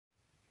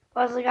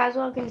What's up guys,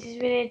 welcome to this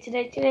video.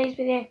 Today's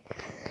video.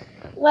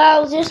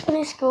 Well, just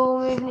finished school,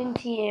 moving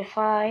into year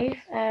 5.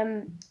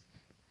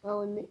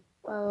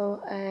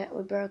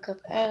 We broke up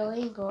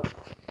early, but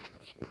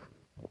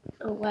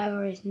the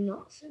weather is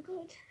not so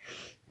good.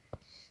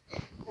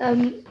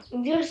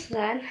 Just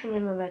then, I'm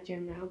in my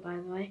bedroom now, by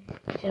the way.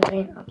 It's just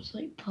been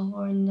absolutely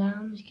pouring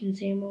down, as you can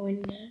see in my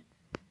window.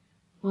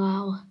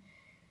 Wow.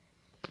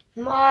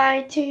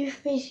 My 2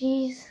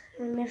 fishies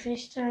in my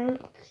fish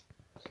tank.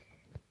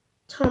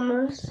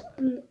 Thomas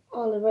and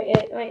Oliver.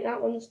 Wait,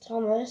 that one's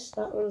Thomas,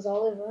 that one's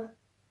Oliver.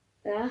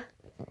 There.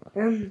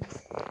 And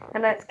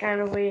that's kind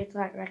of weird to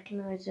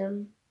recognise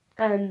them.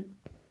 I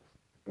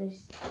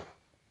just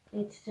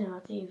need to turn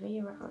our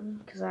TV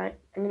around because I'm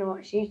going to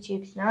watch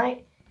YouTube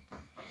tonight.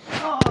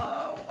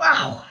 Oh,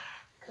 wow!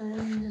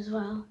 And as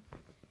well.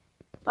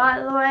 By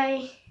the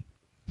way,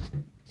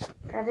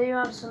 I do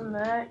have some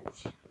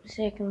merch,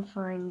 so you can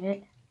find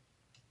it.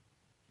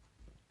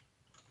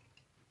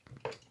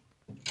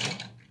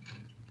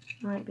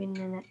 Might be in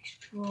the next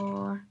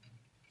drawer.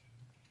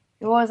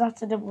 You always have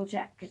to double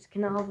check because you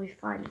can always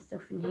find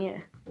stuff in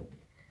here.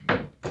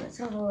 Let's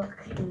have a look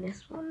in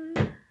this one.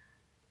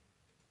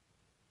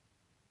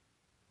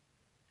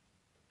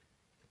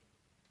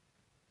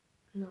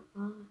 Not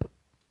that.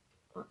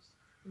 What's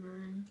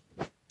that?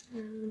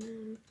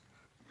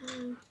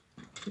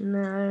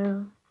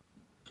 No.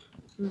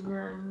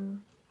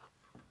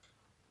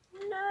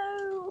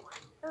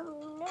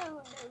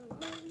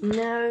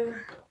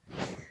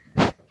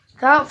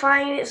 Can't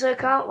find it, so I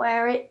can't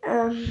wear it.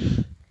 I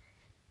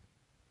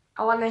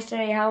want to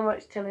show you how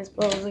much tennis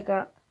balls I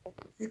got.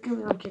 This is going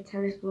to be like a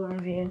tennis ball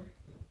review.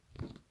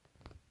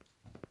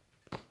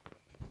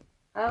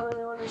 I don't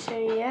really want to show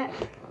you yet,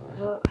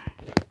 but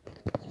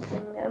let's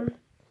bring them.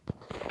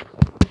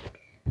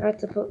 I had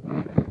to put...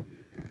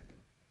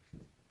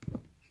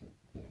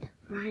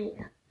 Right.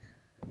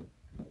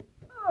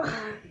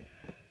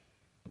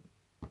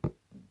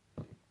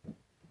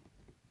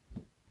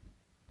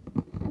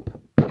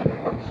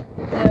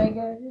 There we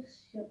go,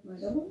 just shut my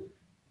door.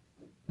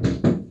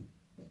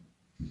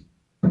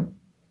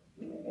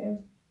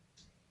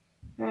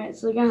 Alright,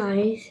 so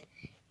guys,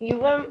 you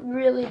won't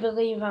really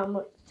believe how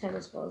much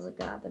tennis balls I've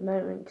got at the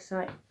moment, because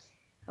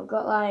I've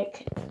got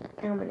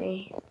how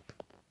many?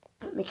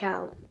 Let me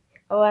count.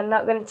 Oh, I'm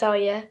not going to tell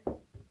you.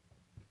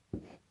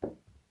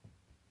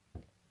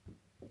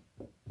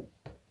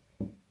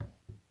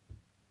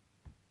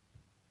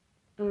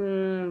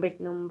 Big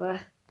number.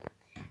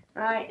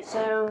 Right,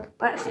 so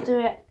let's do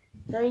it.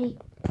 3,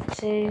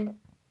 2,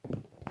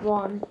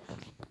 1.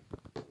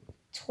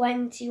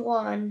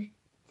 21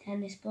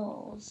 tennis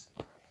balls.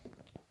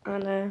 I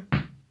know.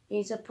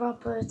 These are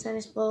proper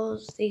tennis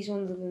balls. These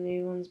ones are the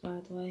new ones, by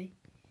the way.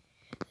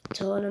 The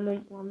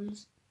tournament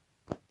ones.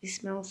 They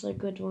smell so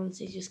good once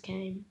they just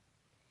came.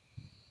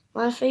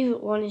 My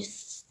favourite one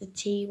is the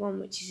T one,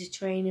 which is a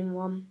training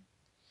one.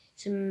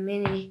 It's a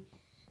mini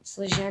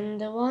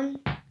Legenda one.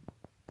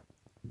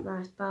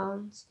 Nice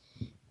balance.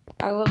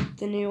 I love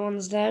the new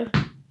ones though,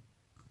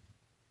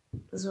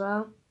 as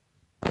well.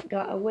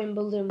 Got a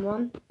Wimbledon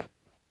one.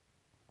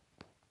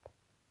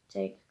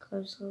 Take a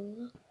closer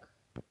look.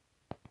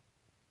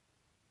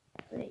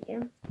 There you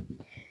go.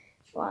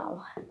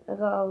 Wow, I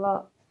got a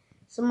lot.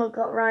 Some I've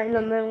got writing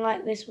on them,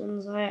 like this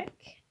one's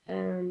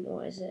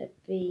what is it?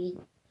 B.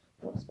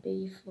 What's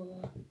B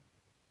for?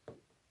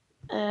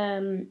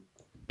 I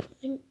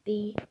think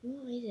B.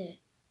 What is it?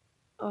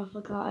 Oh, I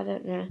forgot. I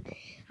don't know.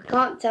 I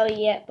can't tell you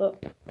yet,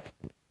 but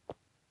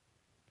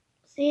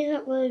see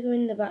that logo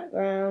in the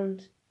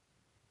background?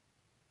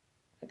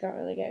 I can't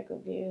really get a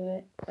good view of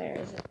it. Where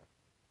is it?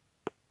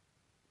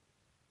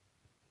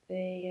 There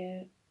you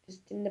go.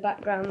 Just in the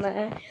background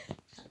there.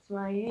 That's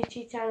my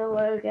YouTube channel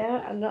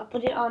logo. I've not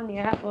put it on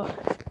yet, but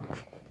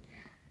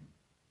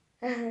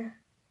there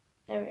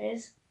it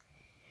is.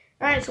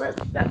 Right, so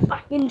let's get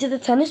back into the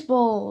tennis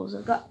balls.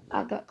 I've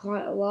got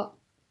quite a lot.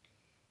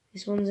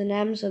 This one's an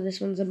M, so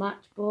this one's a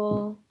match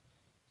ball.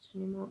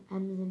 There's any more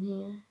M's in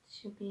here?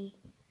 Should be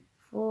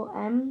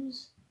 4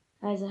 M's.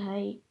 There's a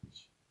H.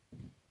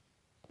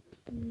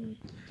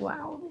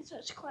 Wow, this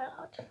is quite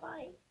hard to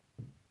find.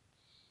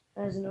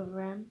 There's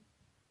another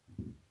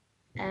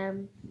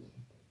M.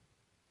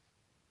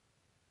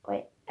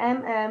 Wait,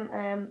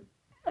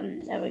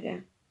 there we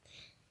go.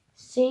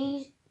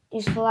 C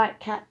is for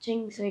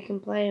catching, so you can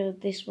play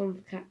with this one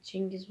for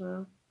catching as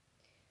well.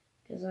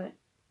 Because that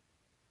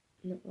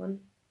one,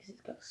 because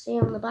it's got C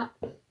on the back.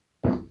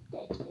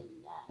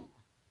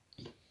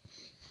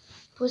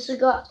 Plus we've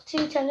got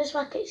 2 tennis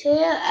rackets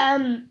here.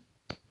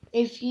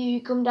 If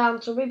you come down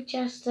to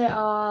Ribchester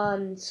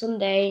on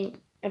Sunday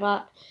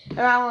around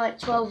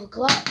 12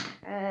 o'clock,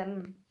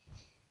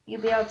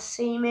 you'll be able to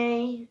see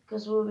me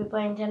because we'll be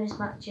playing tennis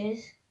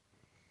matches.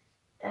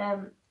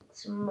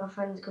 Some of my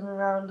friends are coming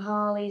around.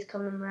 Harley's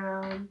coming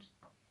around.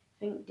 I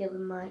think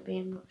Dylan might be.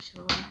 I'm not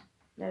sure.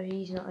 No,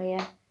 he's not here.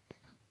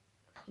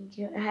 I think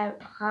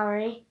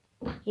Harry,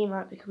 he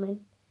might be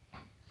coming.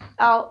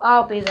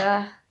 I'll be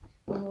there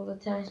with all the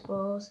tennis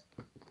balls.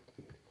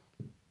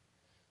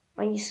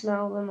 when you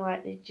smell them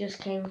like they just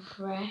came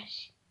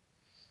fresh.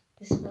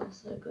 They smell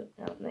so good,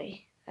 don't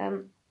they?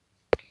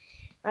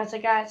 Right, so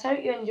guys,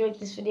 hope you enjoyed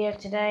this video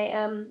today.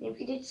 If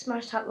you did,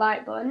 smash that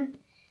like button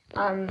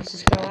and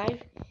subscribe.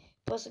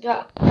 I've also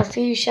got a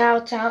few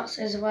shout outs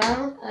as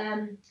well.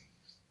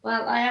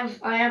 Well, I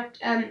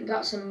have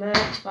got some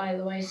merch, by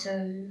the way,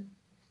 so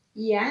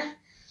yeah.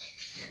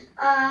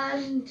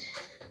 And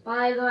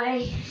by the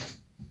way,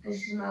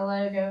 this is my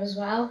logo as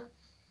well,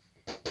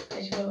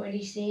 as you've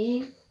already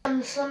seen.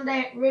 On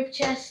Sunday at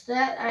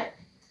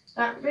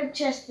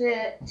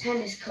Ribchester,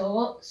 tennis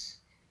courts.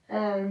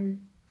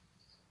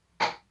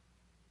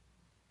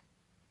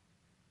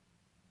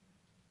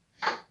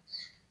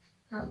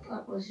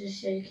 That was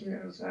just shaking.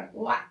 I was like,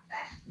 what?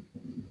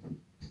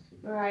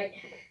 Right.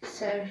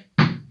 So,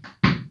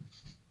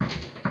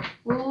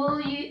 will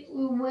we?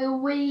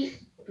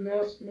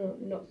 No,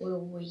 not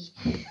will we.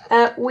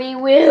 We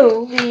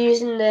will be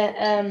using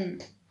the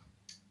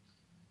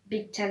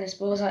big tennis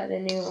balls, like the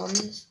new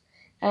ones.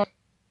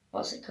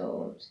 What's it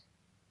called?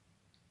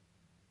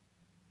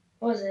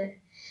 What was it?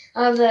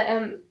 On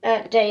the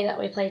day that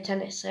we played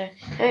tennis. So,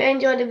 if you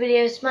enjoyed the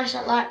video, smash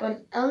that like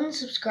button and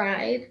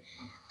subscribe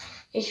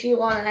if you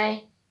want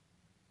a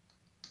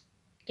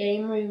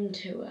game room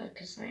tour,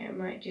 because I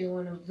might do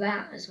one of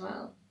that as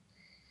well.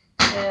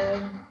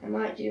 So I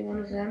might do one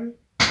of them.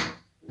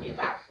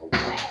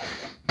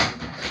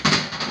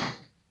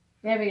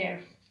 There we go.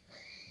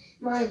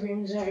 My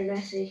room's very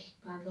messy,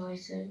 by the way,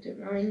 so don't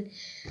mind.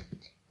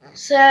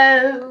 So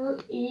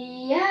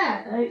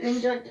yeah, I hope you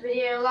enjoyed the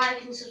video.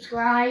 Like and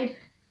subscribe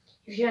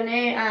if you're new,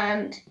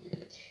 and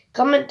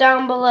comment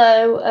down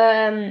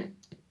below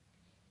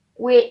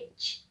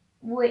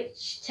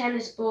which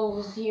tennis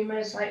balls you're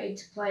most likely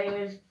to play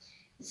with.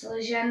 It's the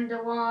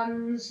Legenda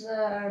ones,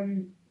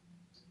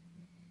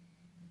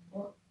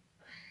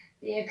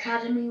 the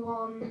Academy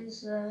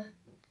ones,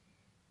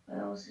 what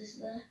else is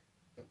there?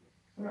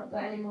 I've not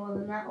got any more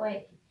than that.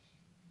 Wait.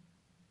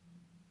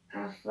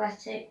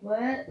 Athletic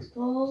Works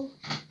ball.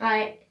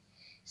 Right.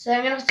 So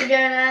I'm going to have to go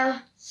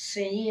now.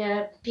 See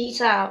ya.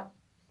 Peace out.